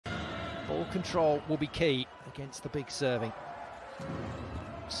Ball control will be key against the big serving.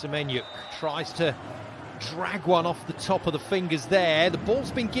 Semenyuk tries to drag one off the top of the fingers there. The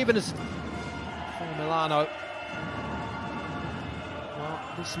ball's been given as for Milano. Well,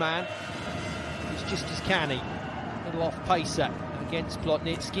 this man is just as canny. Little off-pacer against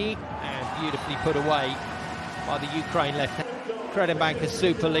Plotnitsky, and beautifully put away by the Ukraine left-hand. Kredenbank is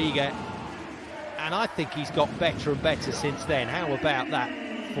Superlega, and I think he's got better and better since then. How about that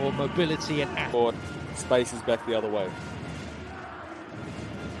for mobility and effort? Space is back the other way.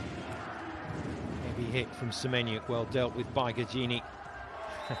 Heavy hit from Semenyuk, well dealt with by Gagini.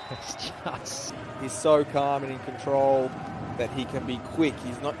 He's so calm and in control that he can be quick.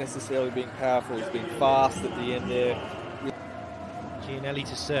 He's not necessarily being powerful, he's being fast at the end there. Gianelli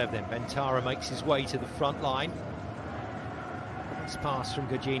to serve then. Bentara makes his way to the front line. Nice pass from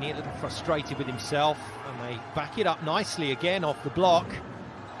Gagini, a little frustrated with himself, and they back it up nicely again off the block.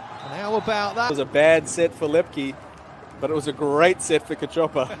 And how about that? It was a bad set for Lepke, but it was a great set for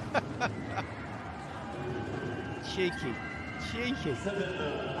Kachopa. Cheeky.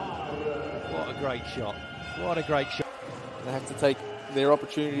 What a great shot. What a great shot. They have to take their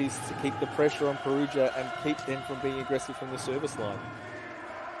opportunities to keep the pressure on Perugia and keep them from being aggressive from the service line.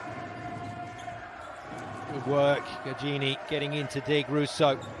 Good work. Gagini getting into dig.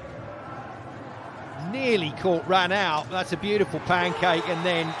 Russo nearly caught, ran out. That's a beautiful pancake, and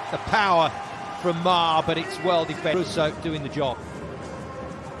then the power from Ma, but it's well defended. Russo doing the job.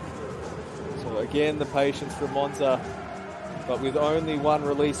 So again, the patience from Monza, but with only one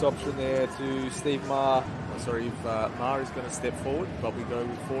release option there to Steve Ma. Sorry, if Ma is going to step forward, probably go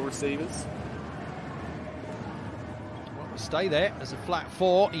with 4 receivers. Well, we'll stay there as a flat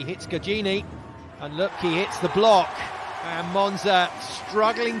 4. He hits Gagini, and look, he hits the block. And Monza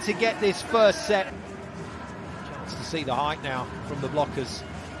struggling to get this first set. Chance to see the height now from the blockers.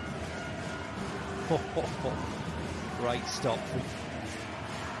 Great stop.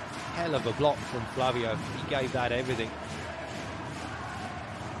 Hell of a block from Flavio. He gave that everything.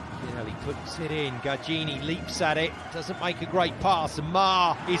 He puts it in. Gagini leaps at it, doesn't make a great pass, and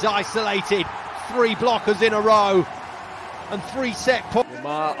Ma is isolated. 3 blockers in a row, and 3 set points. Well,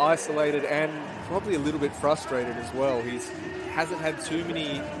 Ma isolated and probably a little bit frustrated as well. He hasn't had too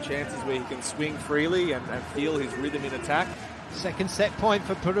many chances where he can swing freely and feel his rhythm in attack. Second set point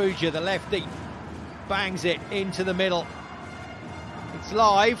for Perugia. The lefty bangs it into the middle. It's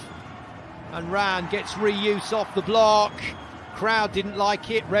live, and Ran gets reuse off the block. Crowd didn't like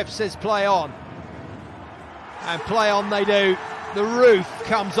it. Ref says play on, and play on they do. The roof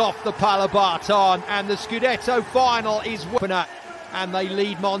comes off the Palabaton, and the Scudetto final is winner, and they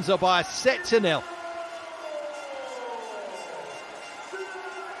lead Monza by a 1-0.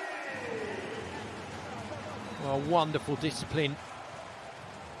 Well, wonderful discipline.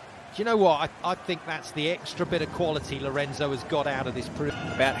 Do you know what? I think that's the extra bit of quality Lorenzo has got out of this.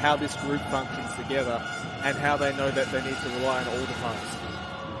 About how this group functions together and how they know that they need to rely on all the punts.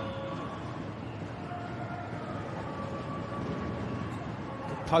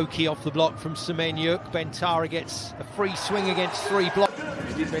 Pokey off the block from Semenyuk. Bentara gets a free swing against 3 blocks.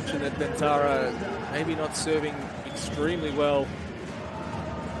 You did mention that Bentara maybe not serving extremely well.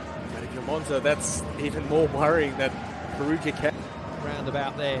 But if you're Monza, that's even more worrying that Perugia can.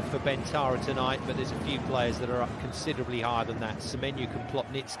 Roundabout there for Bentara tonight, but there's a few players that are up considerably higher than that. Semenyuk and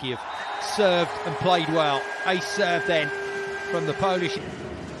Plotnitsky have served and played well. Ace serve then from the Polish.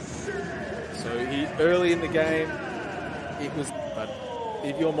 So early in the game, it was. But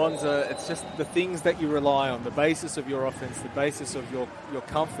if you're Monza, it's just the things that you rely on, the basis of your offense, the basis of your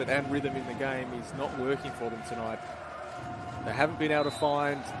comfort and rhythm in the game is not working for them tonight. They haven't been able to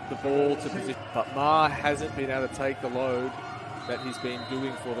find the ball to position, but Ma hasn't been able to take the load that he's been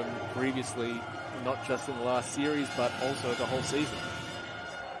doing for them previously, not just in the last series, but also the whole season.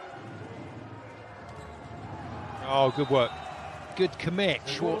 Oh, good work. Good commit.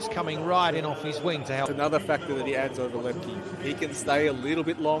 Schwartz coming right in off his wing to help. It's another factor that he adds over Lepke. He can stay a little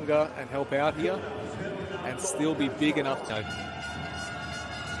bit longer and help out here and still be big enough to...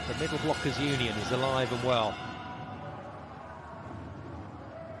 The middle blockers union is alive and well.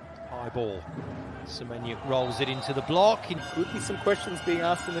 High ball. Semenyuk rolls it into the block. Could be some questions being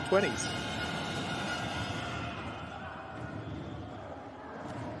asked in the 20s.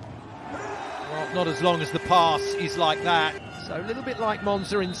 Well, not as long as the pass is like that. So a little bit like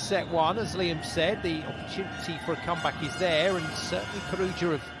Monza in set 1, as Liam said, the opportunity for a comeback is there, and certainly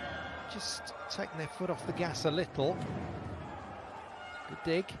Perugia have just taken their foot off the gas a little. Good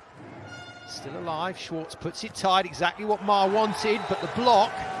dig. Still alive. Schwartz puts it tight, exactly what Ma wanted, but the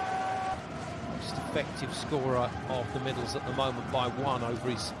block. Most effective scorer of the middles at the moment by 1 over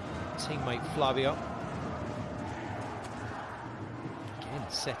his teammate Flavio. Again,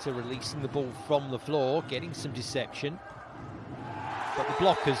 setter releasing the ball from the floor, getting some deception. But the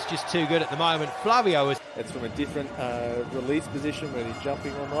blocker's just too good at the moment. Flavio is... It's from a different release position, whether he's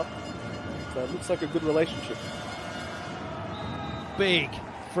jumping or not. So it looks like a good relationship. Big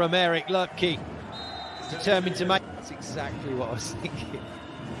from Eric Lutke. Determined to make... That's exactly what I was thinking.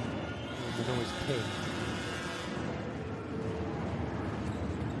 The noise pin.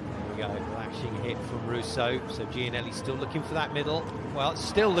 There we go, lashing hit from Russo. So Gianelli still looking for that middle. Well,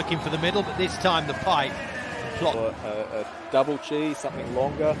 still looking for the middle, but this time the pipe. A double chi, something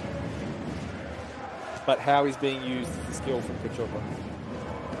longer. But how he's being used is the skill from Kachopa.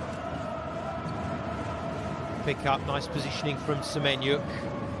 Pick up, nice positioning from Semenyuk.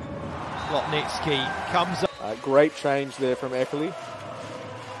 Lotnitsky comes up. Great change there from Eckerly.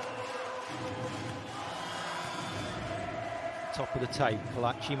 Top of the tape,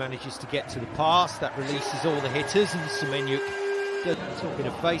 Kalachi manages to get to the pass. That releases all the hitters, and Semenyuk, talking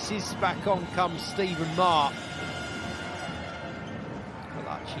of faces, back on comes Stephen Marr.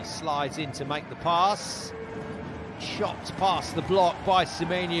 Kalachi slides in to make the pass. Chopped past the block by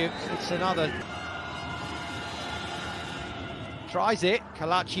Semenyuk. It's another... Tries it,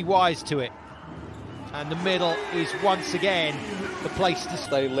 Kalachi wise to it. And the middle is once again the place to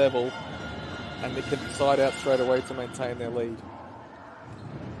stay level, and they can side out straight away to maintain their lead.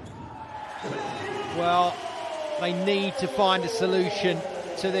 Well, they need to find a solution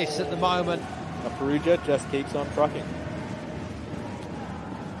to this at the moment. Perugia just keeps on trucking.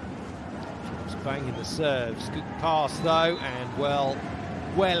 Just banging the serves. Good pass though, and well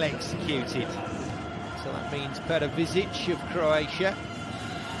executed. So that means Petrovic of Croatia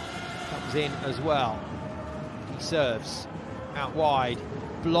comes in as well. He serves out wide.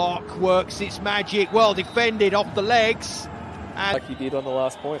 Block works its magic. Well defended off the legs. And like he did on the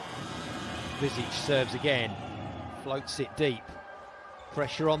last point. Vizic serves again. Floats it deep.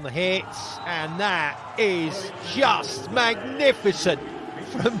 Pressure on the hits. And that is just magnificent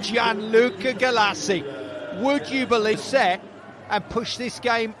from Gianluca Galassi. Would you believe set and push this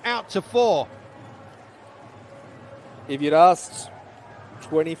game out to 4? If you'd asked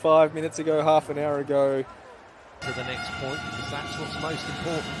 25 minutes ago, half an hour ago. To the next point, because that's what's most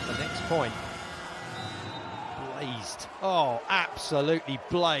important. The next point. Blazed. Oh, absolutely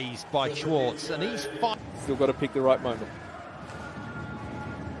blazed by Schwartz. And he's fine. Still got to pick the right moment.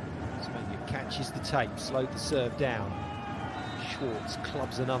 Semenyuk catches the tape, slowed the serve down. Schwartz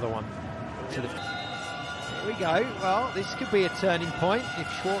clubs another one. To the... Here we go. Well, this could be a turning point if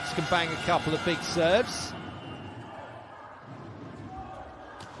Schwartz can bang a couple of big serves.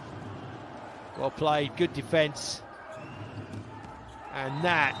 Well played, good defence. And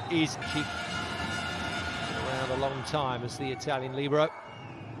that is keep around a long time as the Italian libero.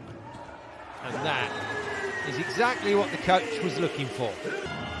 And that is exactly what the coach was looking for.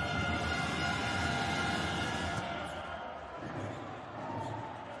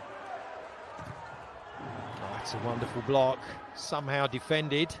 Oh, that's a wonderful block, somehow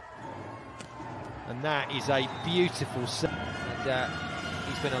defended. And that is a beautiful set. And,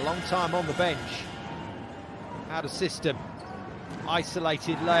 he's been a long time on the bench. Out of system.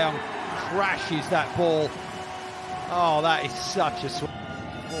 Isolated Leon crashes that ball. Oh, that is such a swing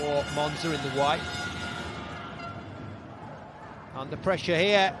for Monza in the white. Under pressure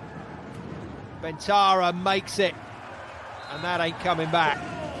here. Bentara makes it. And that ain't coming back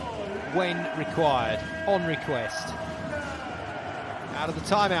when required, on request. Out of the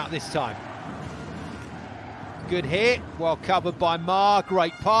timeout this time. Good hit, well covered by Marr,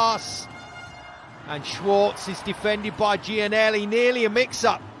 great pass. And Schwartz is defended by Gianelli, nearly a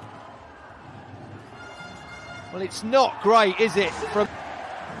mix-up. Well, it's not great, is it? From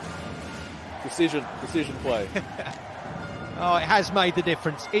Decision play. Oh, it has made the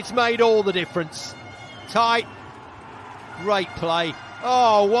difference. It's made all the difference. Tight, great play.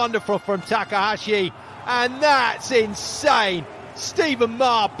 Oh, wonderful from Takahashi. And that's insane. Stephen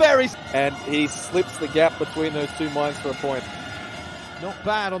Marr buries. And he slips the gap between those two mines for a point. Not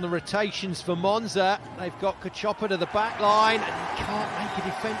bad on the rotations for Monza. They've got Kachopa to the back line, and he can't make a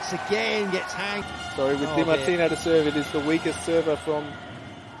defence again. Gets hanged. Sorry, with Di Martino to serve, it is the weakest server from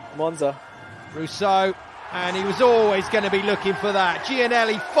Monza. Rousseau, and he was always going to be looking for that.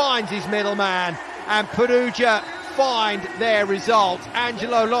 Gianelli finds his middleman, and Perugia find their result.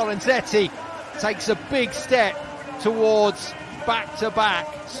 Angelo Lorenzetti takes a big step towards back-to-back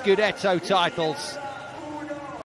Scudetto titles.